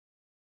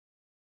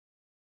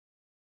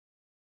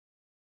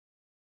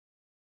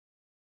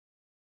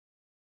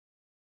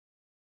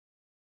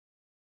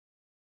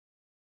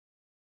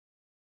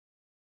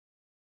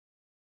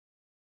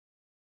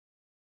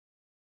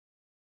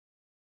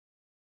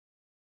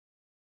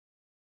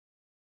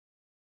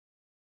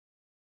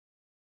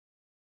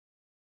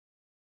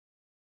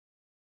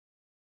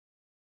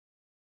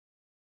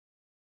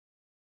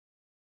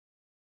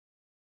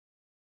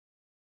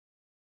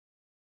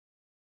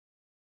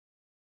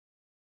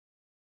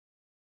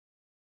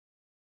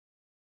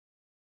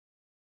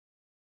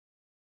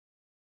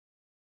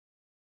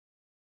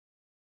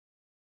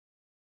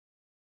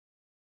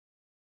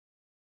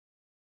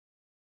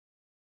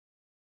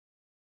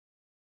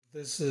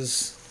This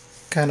is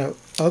kind of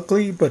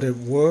ugly, but it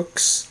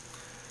works.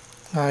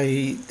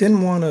 I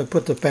didn't want to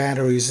put the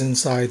batteries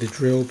inside the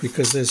drill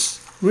because there's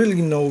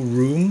really no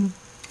room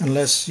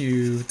unless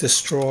you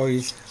destroy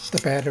the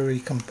battery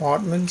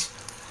compartments.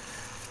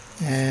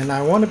 And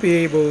I want to be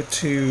able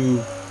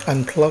to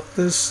unplug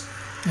this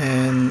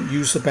and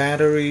use the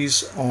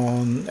batteries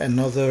on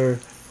another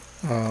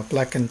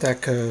Black and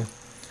Decker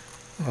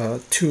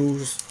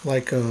tools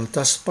like a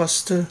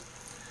dustbuster.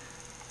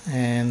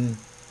 And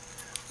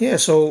yeah,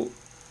 so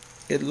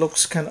it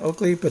looks kind of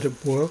ugly, but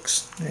it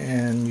works.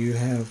 And you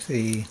have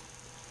the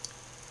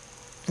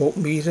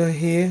voltmeter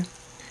here,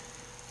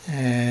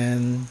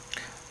 and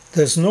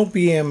there's no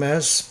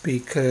BMS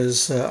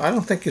because I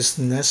don't think it's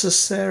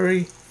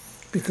necessary,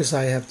 because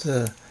I have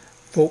the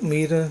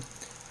voltmeter.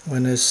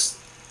 When it's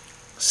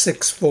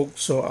 6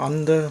 volts or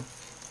under,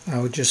 I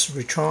would just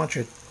recharge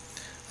it.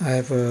 I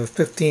have a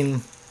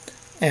 15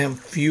 amp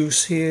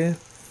fuse here.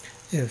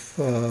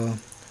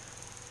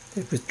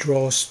 If it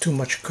draws too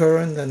much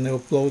current, then it'll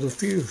blow the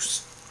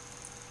fuse.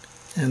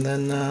 And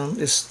then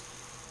it's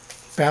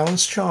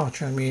balanced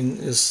charge. I mean,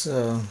 it's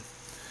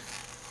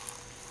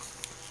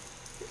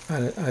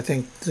I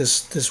think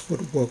this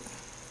would work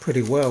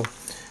pretty well,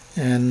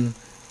 and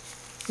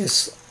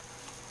it's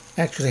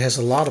actually has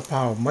a lot of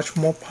power, much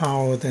more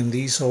power than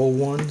these old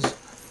ones.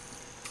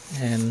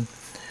 And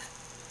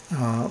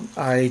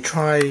I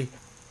tried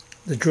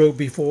the drill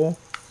before,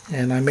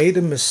 and I made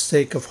a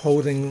mistake of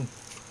holding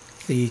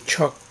the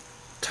chuck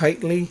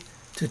tightly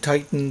to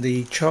tighten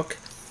the chuck,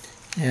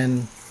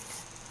 and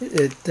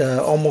it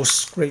almost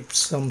scraped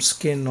some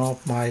skin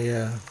off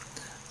my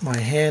my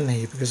hand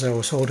here because I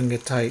was holding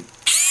it tight.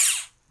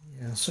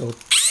 Yeah, so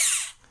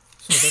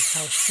that's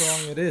how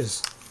strong it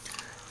is.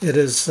 It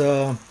is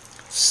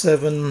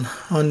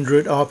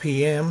 700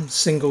 RPM,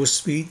 single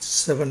speed,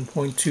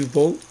 7.2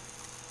 volt.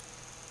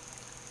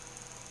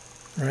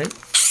 Right.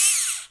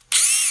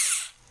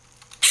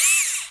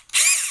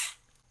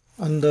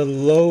 Under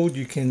load,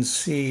 you can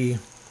see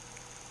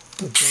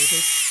the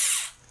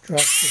voltage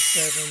drops to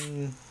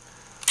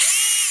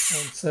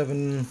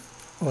 7.7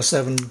 or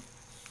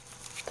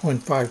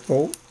 7.5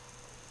 volt.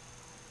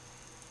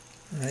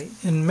 Right.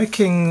 In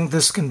making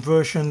this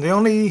conversion, the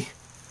only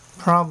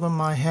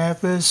problem I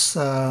have is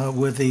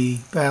with the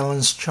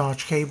balanced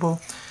charge cable.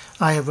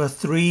 I have a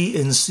 3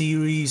 in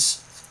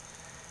series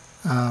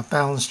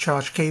balanced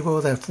charge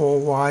cable. There are 4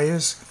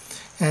 wires,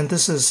 and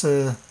this is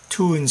a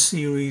 2 in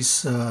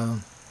series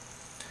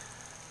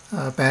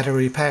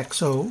battery pack.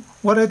 So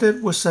what I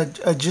did was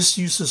I just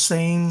used the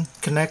same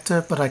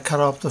connector, but I cut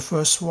off the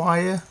first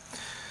wire.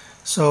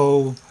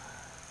 So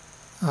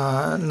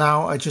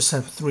now I just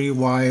have 3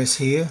 wires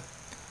here,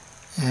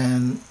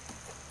 and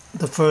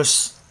the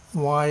first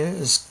wire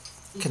is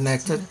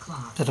connected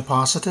to the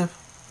positive.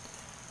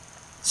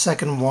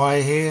 Second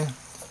wire here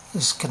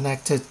is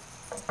connected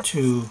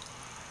to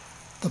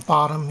the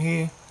bottom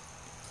here,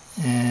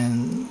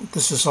 and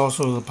this is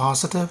also the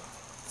positive.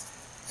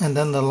 And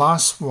then the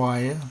last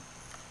wire,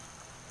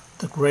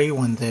 the gray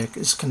one there,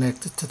 is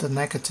connected to the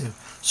negative.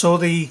 So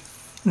the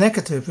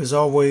negative is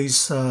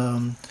always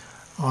on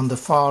the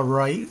far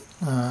right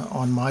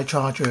on my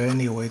charger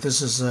anyway.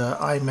 This is a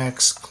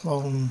IMAX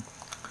clone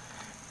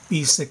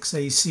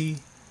B6AC.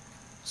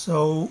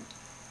 So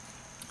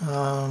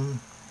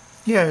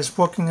yeah, it's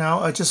working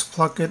out. I just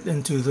plug it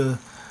into the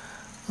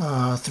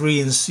 3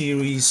 in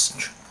series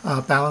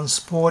balance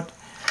port,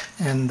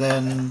 and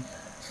then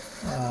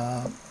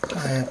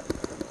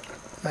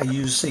I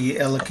use the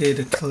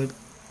alligator clip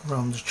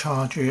from the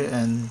charger,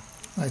 and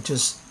I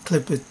just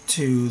clip it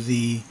to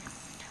the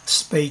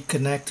spade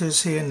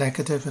connectors here,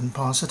 negative and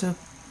positive,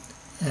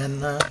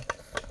 and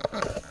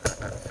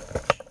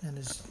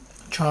it's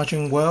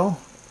charging well.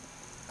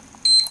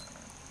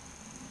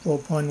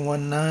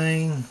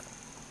 4.19,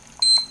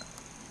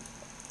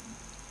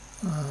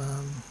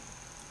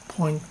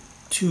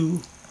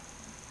 0.2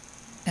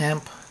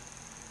 amp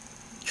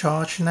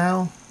charge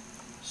now.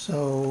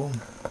 So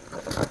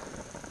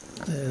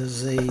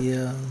there's a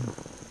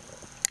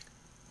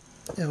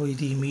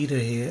LED meter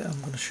here. I'm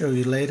going to show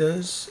you later.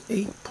 It's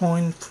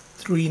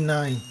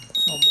 8.39.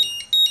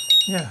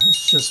 Yeah,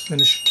 it's just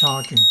finished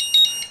charging.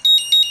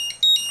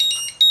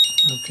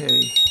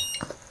 Okay,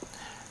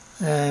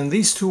 and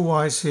these 2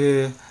 wires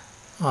here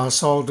are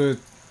soldered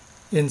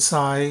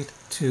inside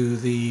to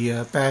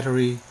the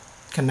battery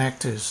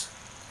connectors,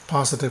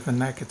 positive and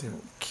negative.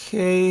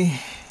 Okay,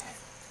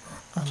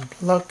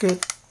 unplug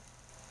it.